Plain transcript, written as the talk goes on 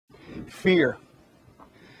Fear.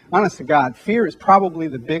 Honest to God, fear is probably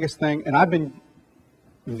the biggest thing, and I've been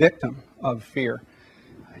victim of fear.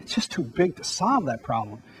 It's just too big to solve that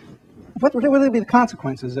problem. What would really be the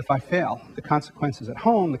consequences if I fail? The consequences at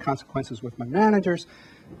home, the consequences with my managers.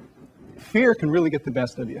 Fear can really get the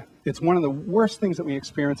best of you. It's one of the worst things that we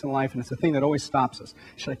experience in life, and it's the thing that always stops us.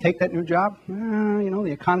 Should I take that new job?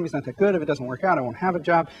 The economy's not that good. If it doesn't work out, I won't have a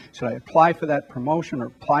job. Should I apply for that promotion or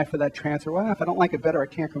apply for that transfer? Well, if I don't like it better, I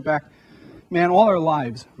can't come back. Man, all our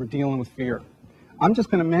lives we're dealing with fear. I'm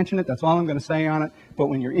just going to mention it. That's all I'm going to say on it. But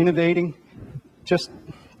when you're innovating, just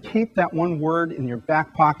keep that one word in your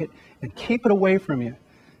back pocket and keep it away from you,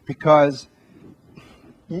 because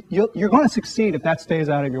you're going to succeed if that stays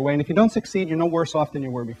out of your way. And if you don't succeed, you're no worse off than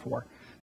you were before.